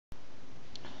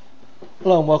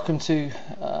Hello and welcome to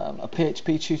a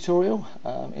PHP tutorial.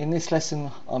 In this lesson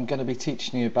I'm going to be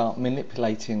teaching you about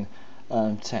manipulating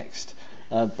text,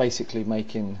 basically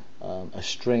making a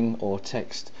string or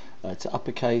text to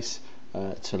uppercase,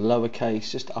 to lowercase,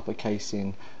 just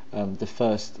uppercasing the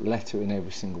first letter in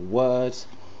every single word,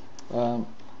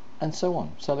 and so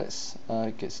on. So let's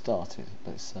get started.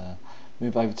 Let's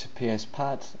move over to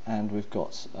PSPad, and we've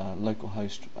got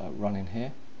localhost running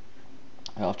here.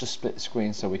 I've just split the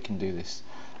screen so we can do this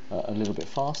a little bit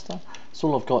faster. So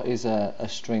all I've got is a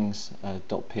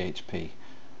strings.php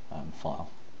file.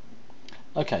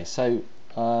 Okay, so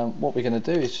what we're going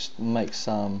to do is just make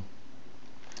some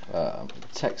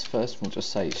text first. We'll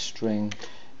just say string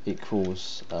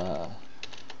equals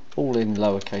all in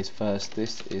lowercase first.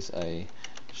 This is a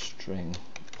string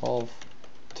of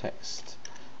text,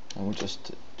 and we'll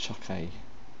just chuck a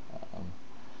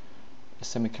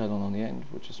semicolon on the end.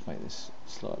 We'll just make this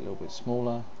slightly a little bit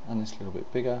smaller and this a little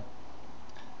bit bigger.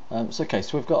 So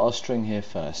we've got our string here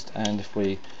first, and if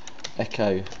we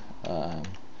echo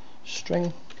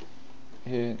string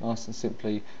here nice and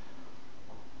simply,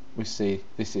 we see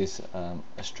this is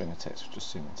a string of text. We'll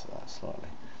just zoom into that slightly.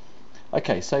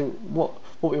 Okay, so what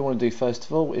we want to do first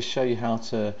of all is show you how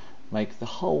to make the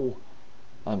whole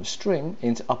string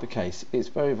into uppercase. It's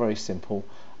very simple,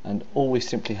 and all we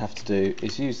simply have to do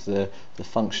is use the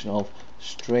function of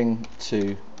string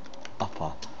to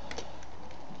upper.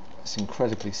 It's an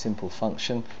incredibly simple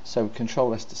function. So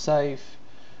Control S to save,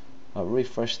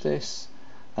 refresh this,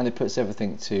 and it puts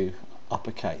everything to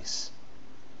uppercase.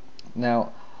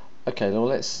 Now, okay, well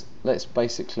let's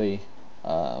basically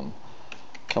come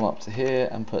up to here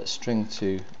and put string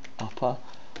to upper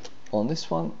on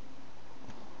this one.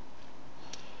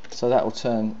 So that will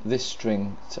turn this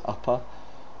string to upper,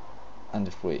 and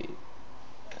if we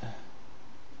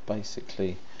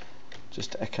basically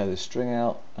just echo the string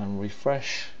out and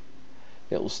refresh,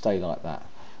 it will stay like that.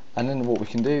 And then what we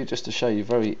can do, just to show you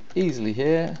very easily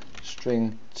here,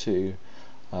 string to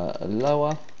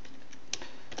lower.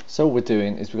 So all we're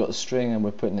doing is we've got the string and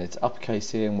we're putting it to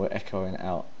uppercase here, and we're echoing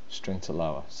out string to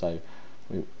lower. So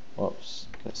let's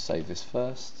save this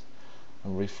first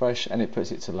and refresh, and it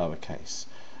puts it to lowercase.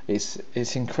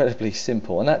 It's incredibly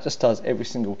simple, and that just does every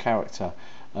single character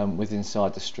within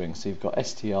inside the string. So you've got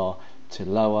str to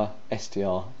lower, str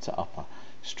to upper,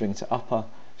 string to upper,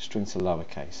 string to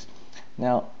lowercase.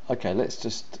 Now, okay, let's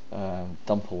just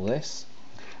dump all this.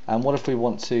 And what if we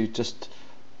want to just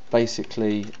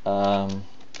basically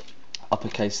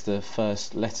uppercase the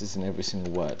first letters in every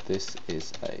single word? This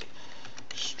is a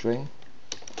string.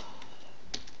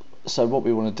 So what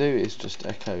we want to do is just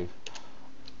echo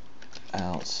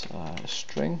out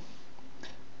string,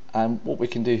 and what we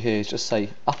can do here is just say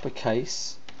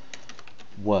uppercase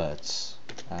words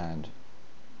and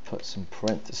put some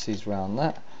parentheses around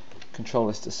that. Control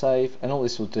S to save, and all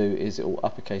this will do is it will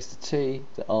uppercase the T,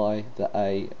 the I, the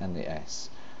A, and the S.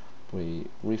 We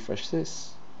refresh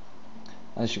this,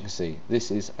 and as you can see, this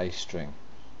is a string.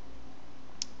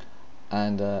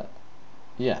 And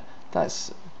yeah,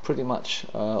 that's pretty much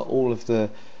all of the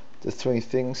three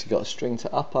things. You've got a string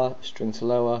to upper, string to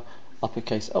lower,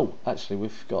 uppercase. Oh, actually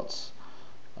we've got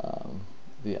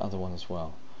the other one as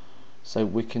well. So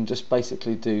we can just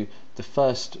basically do the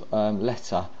first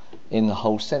letter in the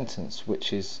whole sentence,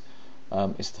 which is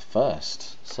the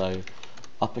first. So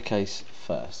uppercase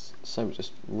first. So we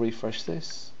just refresh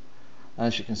this, and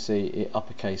as you can see, it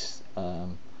uppercase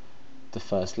the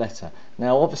first letter.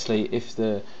 Now obviously if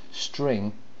the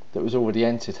string that was already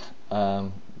entered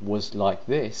was like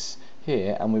this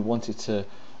here, and we wanted to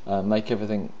make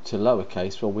everything to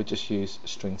lowercase, well, we'd just use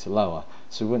string to lower.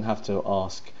 So we wouldn't have to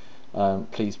ask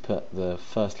please put the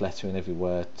first letter in every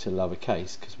word to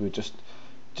lowercase, because we would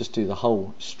just do the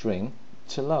whole string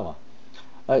to lower.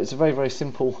 It's a very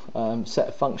simple set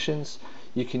of functions.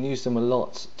 You can use them a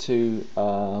lot to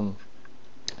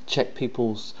check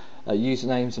people's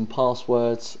usernames and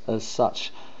passwords as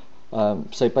such.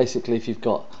 So basically, if you've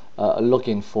got a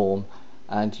login form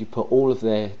and you put all of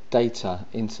their data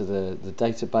into the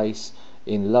database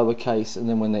in lowercase, and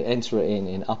then when they enter it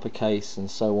in uppercase and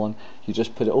so on, you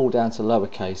just put it all down to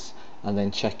lowercase and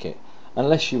then check it.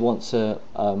 Unless you want to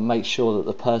make sure that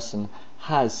the person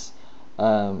has,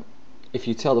 if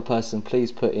you tell the person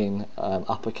please put in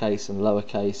uppercase and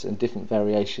lowercase and different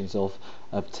variations of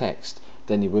text,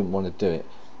 then you wouldn't want to do it.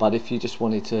 But if you just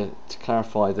wanted to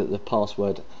clarify that the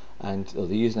password or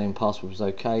the username and password was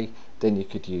okay, then you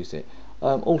could use it.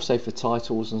 Also for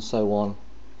titles and so on,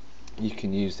 you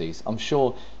can use these. I'm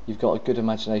sure you've got a good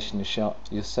imagination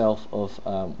yourself of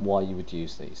why you would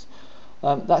use these.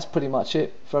 That's pretty much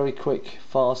it. Very quick,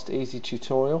 fast, easy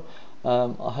tutorial.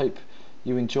 I hope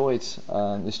you enjoyed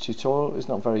this tutorial. It's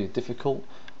not very difficult.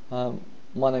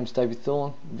 My name's David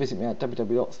Thorne. Visit me at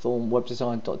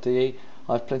www.thornewebdesign.de.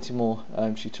 I have plenty more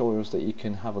tutorials that you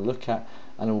can have a look at,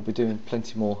 and I will be doing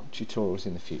plenty more tutorials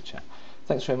in the future.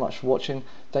 Thanks very much for watching.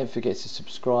 Don't forget to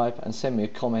subscribe and send me a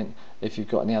comment if you've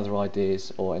got any other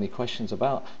ideas or any questions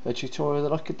about a tutorial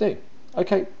that I could do.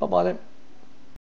 Okay, bye bye then.